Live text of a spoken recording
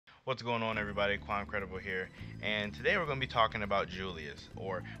What's going on, everybody? Quancredible here, and today we're going to be talking about Julius,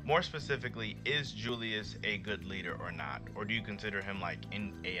 or more specifically, is Julius a good leader or not, or do you consider him like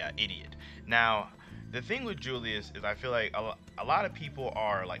a idiot? Now, the thing with Julius is I feel like a lot of people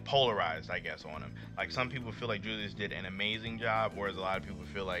are like polarized, I guess, on him. Like some people feel like Julius did an amazing job, whereas a lot of people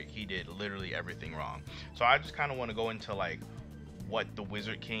feel like he did literally everything wrong. So I just kind of want to go into like what the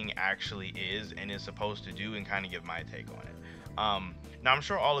Wizard King actually is and is supposed to do and kind of give my take on it. Now I'm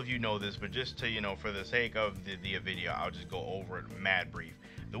sure all of you know this, but just to for the sake of the video, I'll just go over it mad brief.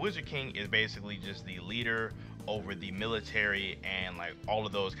 The Wizard King is basically just the leader over the military and like all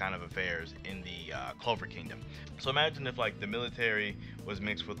of those kind of affairs in the Clover Kingdom. So imagine if like the military was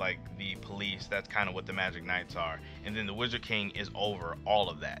mixed with like the police. That's kind of what the Magic Knights are, and then the Wizard King is over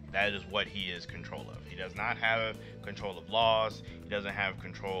all of that. That is what he is control of. He does not have control of laws. He doesn't have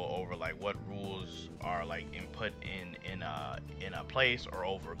control over like what rules are like input in a place, or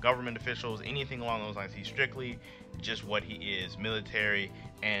over government officials, anything along those lines. He's strictly just what he is: military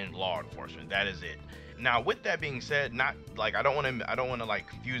and law enforcement. That is it. Now, with that being said, not like I don't want to like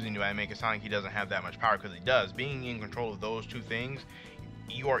confuse anybody and make it sound like he doesn't have that much power, because he does. Being in control of those two things,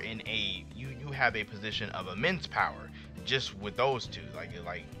 you are in a you have a position of immense power just with those two.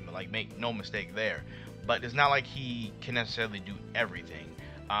 Like make no mistake there. But it's not like he can necessarily do everything.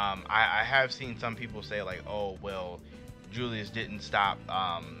 I have seen some people say like, oh well, Julius didn't stop.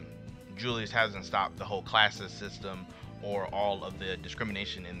 Julius hasn't stopped the whole classes system or all of the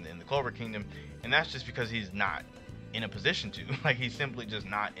discrimination in the Clover Kingdom, and that's just because he's not in a position to. Like he's simply just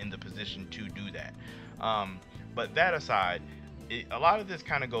not in the position to do that. But that aside, a lot of this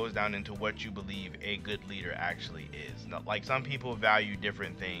kind of goes down into what you believe a good leader actually is. Now, like some people value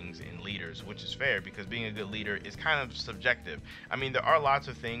different things in leaders, which is fair because being a good leader is kind of subjective. I mean, there are lots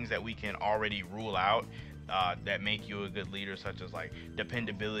of things that we can already rule out that make you a good leader, such as like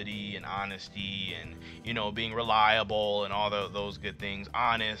dependability and honesty, and being reliable and all those good things,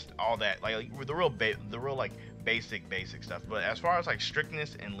 honest, all that, like the real like basic stuff. But as far as like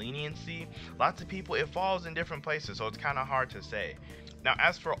strictness and leniency, lots of people, it falls in different places, so it's kind of hard to say. Now,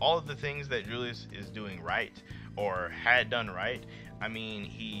 as for all of the things that Julius is doing right, or had done right, I mean,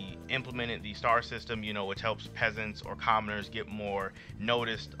 he implemented the star system, which helps peasants or commoners get more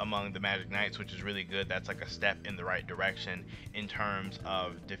noticed among the Magic Knights, which is really good. That's like a step in the right direction in terms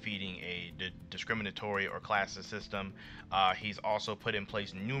of defeating a discriminatory or classist system. He's also put in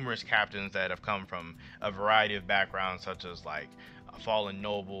place numerous captains that have come from a variety of backgrounds, such as like fallen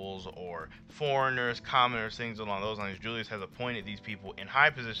nobles or foreigners, commoners, things along those lines. Julius has appointed these people in high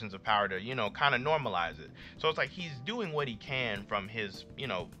positions of power to, kind of normalize it. So it's like he's doing what he can from his,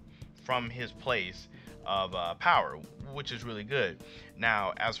 from his place of power, which is really good.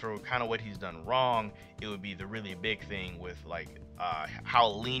 Now, as for kind of what he's done wrong, it would be the really big thing with like how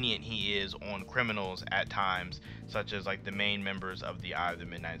lenient he is on criminals at times, such as like the main members of the Eye of the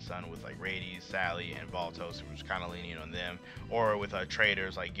Midnight Sun, with like Rades, Sally, and Valtos, which is kind of lenient on them, or with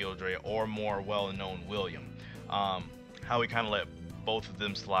traitors like Gildray, or more well-known William. How he kind of let both of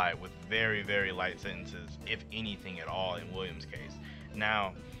them slide with very light sentences, if anything at all, in William's case.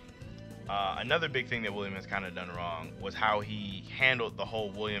 Now, another big thing that William has kind of done wrong was how he handled the whole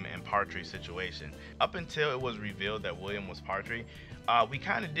William and Partry situation. Up until it was revealed that William was Partry, we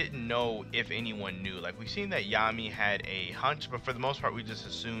kind of didn't know if anyone knew. Like, we've seen that Yami had a hunch, but for the most part we just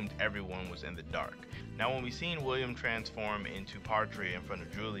assumed everyone was in the dark. Now, when we seen William transform into Partry in front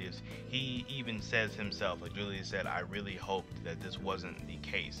of Julius, he even says himself, like Julius said, I really hoped that this wasn't the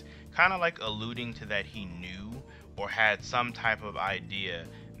case. Kind of like alluding to that he knew or had some type of idea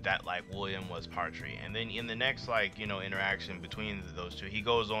that like William was Partry. And then in the next interaction between those two, he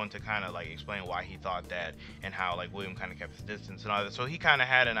goes on to kind of like explain why he thought that, and how like William kind of kept his distance and all that. So he kind of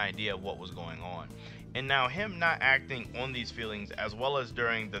had an idea of what was going on. And now him not acting on these feelings, as well as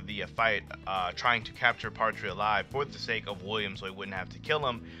during the fight, trying to capture Partry alive for the sake of William so he wouldn't have to kill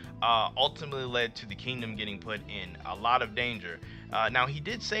him, ultimately led to the kingdom getting put in a lot of danger. Now, he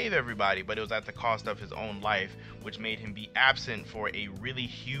did save everybody, but it was at the cost of his own life, which made him be absent for a really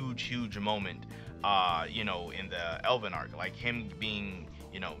huge moment, in the Elven arc. Like him being,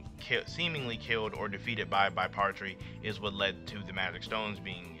 seemingly killed or defeated by Partry is what led to the Magic Stones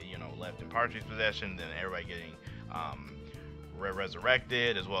being, left in Partry's possession, then everybody getting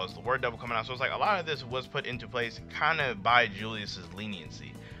resurrected, as well as the Word Devil coming out. So it's like a lot of this was put into place kind of by Julius's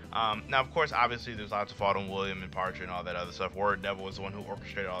leniency. Now, of course, obviously, there's lots of fault on William and Partry and all that other stuff. Word Devil was the one who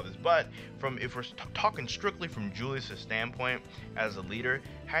orchestrated all this. But if we're talking strictly from Julius's standpoint as a leader,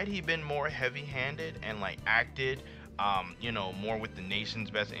 had he been more heavy-handed and like acted, more with the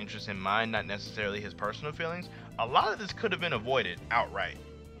nation's best interest in mind, not necessarily his personal feelings, a lot of this could have been avoided outright.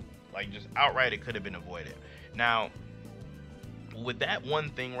 Like, just outright, it could have been avoided. Now, with that one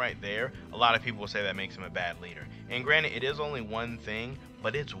thing right there, a lot of people will say that makes him a bad leader. And granted, it is only one thing,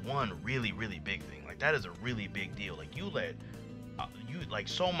 but it's one really, really big thing. Like, that is a really big deal. Like,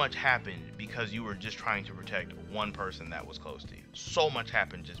 so much happened because you were just trying to protect one person that was close to you. So much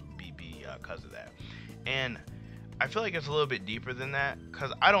happened just because of that. And I feel like it's a little bit deeper than that,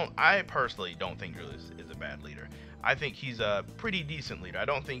 because I personally don't think Julius is a bad leader. I think he's a pretty decent leader. I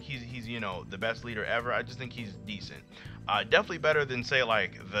don't think he's the best leader ever. I just think he's decent. Definitely better than, say,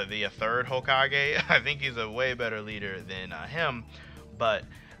 like the third Hokage. I think he's a way better leader than him. But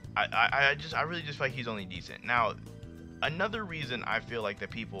I really just feel like he's only decent. Now, another reason I feel like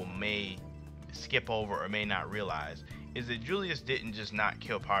that people may skip over or may not realize is that Julius didn't just not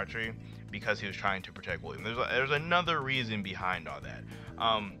kill Patry because he was trying to protect William. There's another reason behind all that.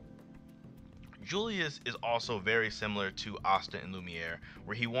 Julius is also very similar to Asta and Lumiere,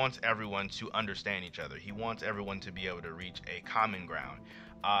 where he wants everyone to understand each other. He wants everyone to be able to reach a common ground.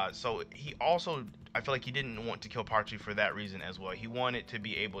 So he also, I feel like he didn't want to kill Patry for that reason as well. He wanted to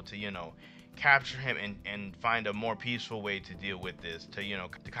be able to, capture him and find a more peaceful way to deal with this,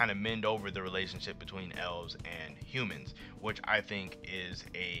 to kind of mend over the relationship between elves and humans, which I think is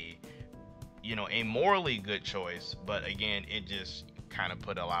a morally good choice, but again, it just kind of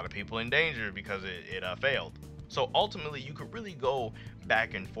put a lot of people in danger because it failed. So ultimately, you could really go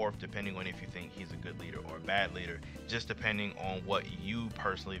back and forth depending on if you think he's a good leader or a bad leader, just depending on what you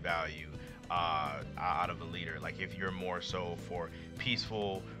personally value out of a leader. Like, if you're more so for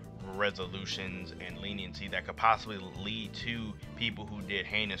peaceful resolutions and leniency that could possibly lead to people who did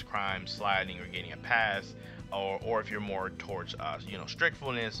heinous crimes sliding or getting a pass, or if you're more towards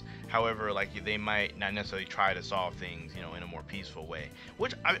strictfulness, however, like, they might not necessarily try to solve things in a more peaceful way,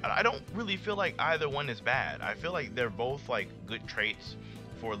 which I don't really feel like either one is bad. I feel like they're both like good traits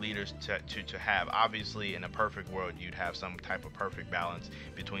for leaders to have. Obviously, in a perfect world, you'd have some type of perfect balance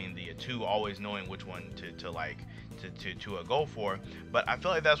between the two, always knowing which one to go for. But I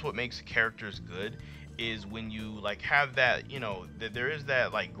feel like that's what makes characters good, is when you like have that, that there is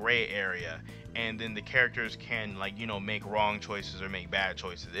that like gray area, and then the characters can make wrong choices or make bad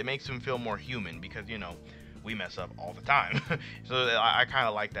choices. It makes them feel more human because we mess up all the time. So I kind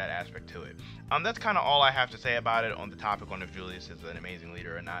of like that aspect to it. That's kind of all I have to say about it on the topic on if Julius is an amazing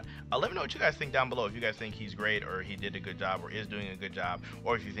leader or not. Let me know what you guys think down below. If you guys think he's great, or he did a good job, or is doing a good job,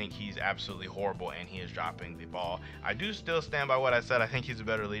 or if you think he's absolutely horrible and he is dropping the ball. I do still stand by what I said. I think he's a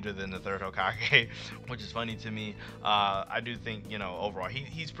better leader than the third Hokage, which is funny to me. I do think, overall,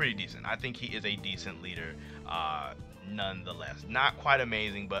 he's pretty decent. I think he is a decent leader, nonetheless. Not quite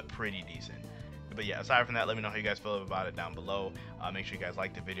amazing, but pretty decent. But yeah, aside from that, let me know how you guys feel about it down below. Make sure you guys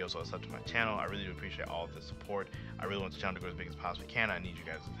like the video so it's up to my channel. I really do appreciate all of the support. I really want the channel to grow as big as possibly can. I need you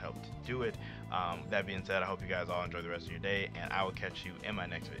guys' help to do it. That being said, I hope you guys all enjoy the rest of your day, and I will catch you in my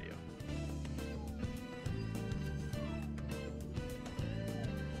next video.